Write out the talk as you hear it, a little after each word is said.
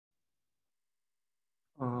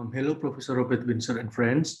Hello, Professor Robert Winsor and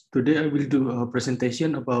friends. Today I will do a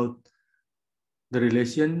presentation about the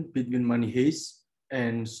relation between money heist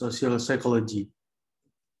and social psychology.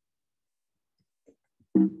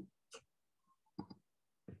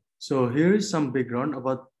 So here is some background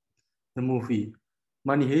about the movie.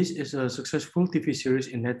 Money Heist is a successful TV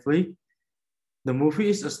series in Netflix. The movie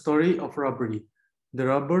is a story of robbery. The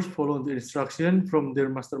robbers follow the instruction from their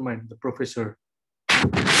mastermind, the professor.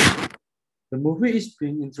 The movie is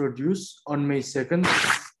being introduced on May 2nd,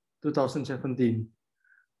 2017.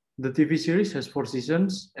 The TV series has 4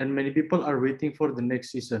 seasons, and many people are waiting for the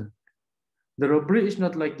next season. The robbery is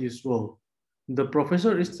not like usual. The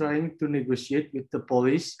professor is trying to negotiate with the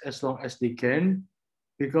police as long as they can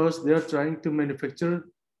because they are trying to manufacture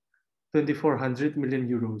 2,400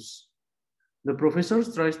 million euros. The professor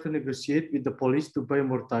tries to negotiate with the police to buy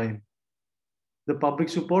more time. The public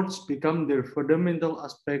supports become their fundamental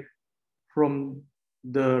aspect from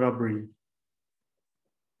the robbery.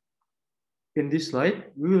 In this slide,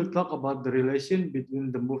 we will talk about the relation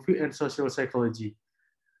between the movie and social psychology.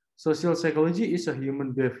 Social psychology is a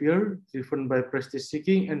human behavior driven by prestige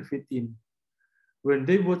seeking and fit in. When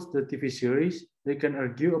they watch the TV series, they can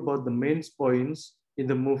argue about the main points in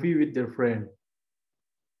the movie with their friend.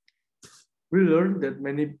 We learn that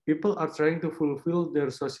many people are trying to fulfill their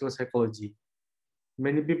social psychology.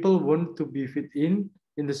 Many people want to be fit in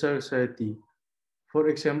the society. For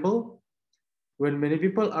example, when many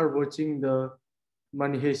people are watching the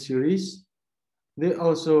Money Heist series, they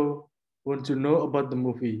also want to know about the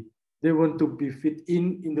movie. They want to be fit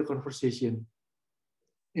in the conversation.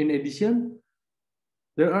 In addition,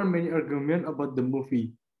 there are many arguments about the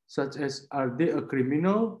movie, such as are they a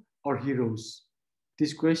criminal or heroes?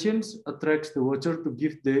 These questions attract the watcher to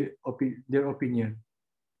give their opinion.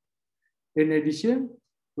 In addition,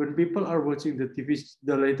 when people are watching the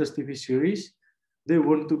latest TV series, they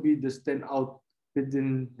want to be the standout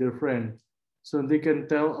within their friend, so they can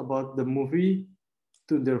tell about the movie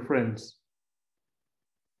to their friends.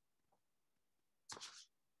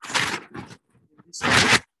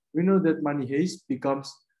 We know that Money Heist becomes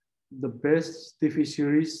the best TV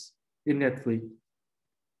series in Netflix.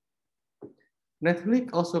 Netflix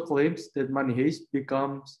also claims that Money Heist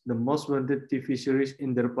becomes the most wanted TV series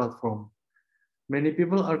in their platform. Many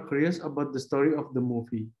people are curious about the story of the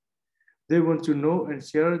movie. They want to know and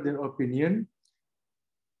share their opinion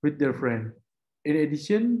with their friend. In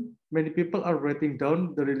addition, many people are writing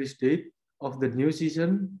down the release date of the new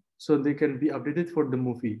season so they can be updated for the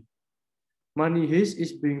movie. Money Heist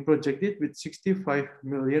is being projected with 65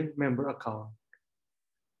 million member account.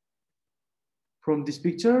 From this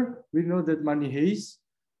picture, we know that Money Heist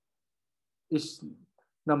is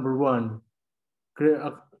number 1.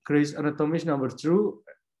 Grey's Anatomy is number 2,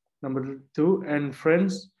 and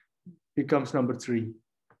Friends becomes number 3.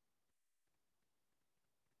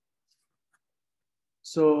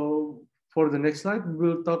 So for the next slide, we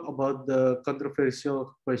will talk about the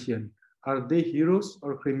controversial question. Are they heroes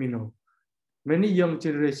or criminal? Many young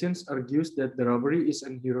generations argues that the robbery is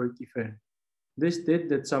an heroic event. They state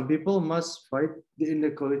that some people must fight the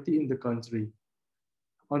inequality in the country.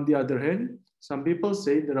 On the other hand, some people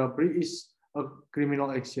say the robbery is a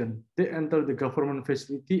criminal action. They enter the government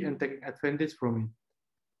facility and take advantage from it.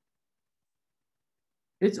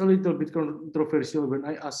 It's a little bit controversial when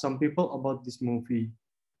I ask some people about this movie.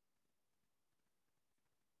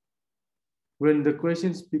 When the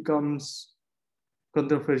questions becomes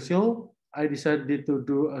controversial, I decided to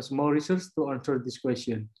do a small research to answer this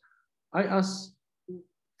question. I asked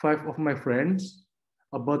 5 of my friends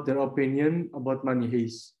about their opinion about Money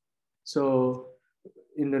Heist. So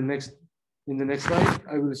in the next slide,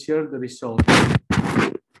 I will share the result.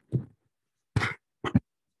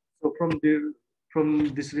 So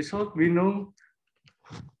from this result, we know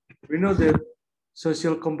that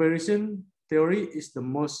social comparison theory is the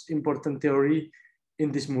most important theory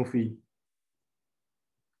in this movie.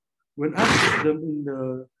 When I put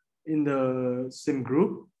them in the same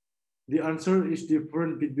group, the answer is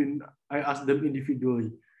different between I ask them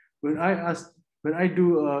individually. When I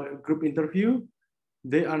do a group interview,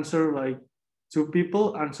 they answer like 2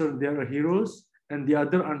 people answer they are heroes and the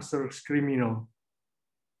other answers criminal.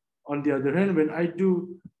 On the other hand, when I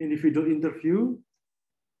do individual interview,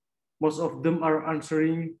 most of them are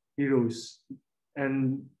answering heroes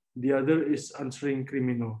and the other is answering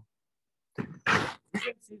criminal. You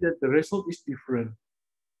can see that the result is different.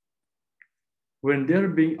 When they're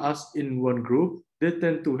being asked in one group, they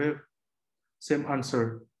tend to have same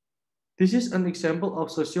answer. This is an example of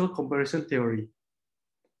social comparison theory.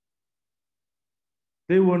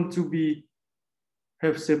 They want to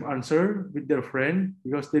have same answer with their friend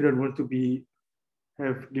because they don't want to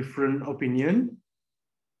have different opinion.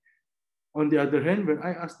 On the other hand, when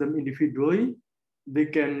I ask them individually, they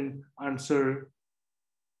can answer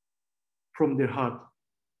from their heart.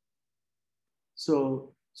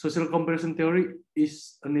 So social comparison theory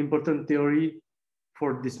is an important theory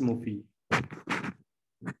for this movie.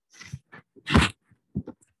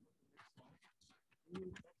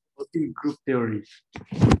 In group theory,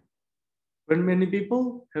 when many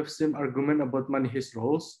people have same argument about money heist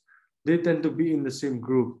roles, they tend to be in the same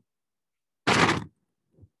group.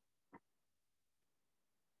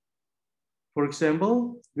 For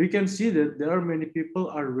example, we can see that there are many people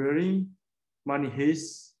are wearing money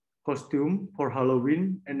heist costume for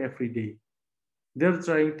Halloween and every day. They're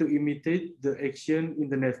trying to imitate the action in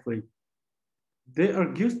the Netflix. They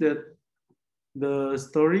argue that the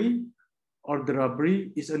story or the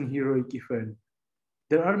robbery is an heroic event.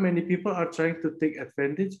 There are many people are trying to take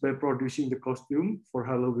advantage by producing the costume for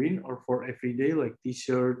Halloween or for every day, like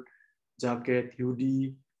t-shirt, jacket,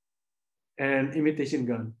 hoodie, and imitation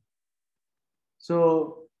gun.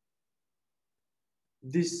 So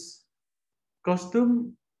this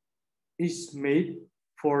costume is made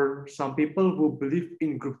for some people who believe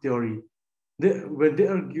in group theory. When they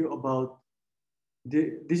argue about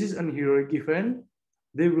this is an heroic event,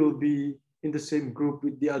 they will be in the same group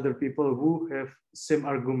with the other people who have same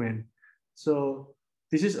argument. So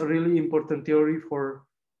this is a really important theory for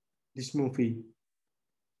this movie.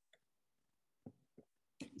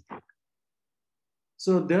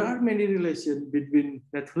 So there are many relations between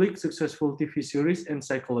Netflix successful TV series and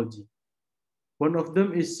psychology. One of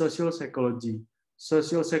them is social psychology.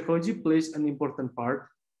 Social psychology plays an important part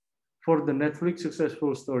for the Netflix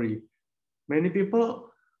successful story. Many people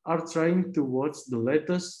are trying to watch the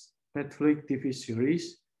latest Netflix TV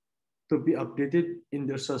series to be updated in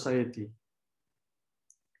their society.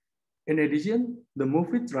 In addition, the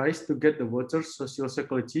movie tries to get the watchers' social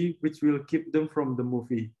psychology, which will keep them from the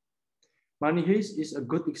movie. Money Heist is a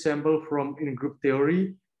good example from in-group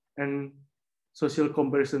theory and social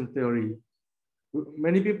comparison theory.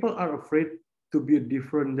 Many people are afraid to be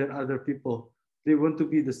different than other people. They want to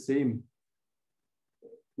be the same.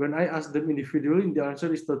 When I ask them individually, the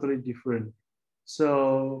answer is totally different.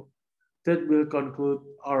 So that will conclude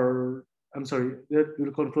that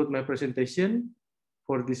will conclude my presentation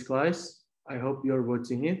for this class. I hope you're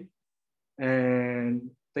watching it.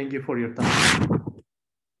 And thank you for your time.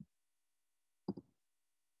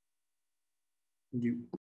 Thank you.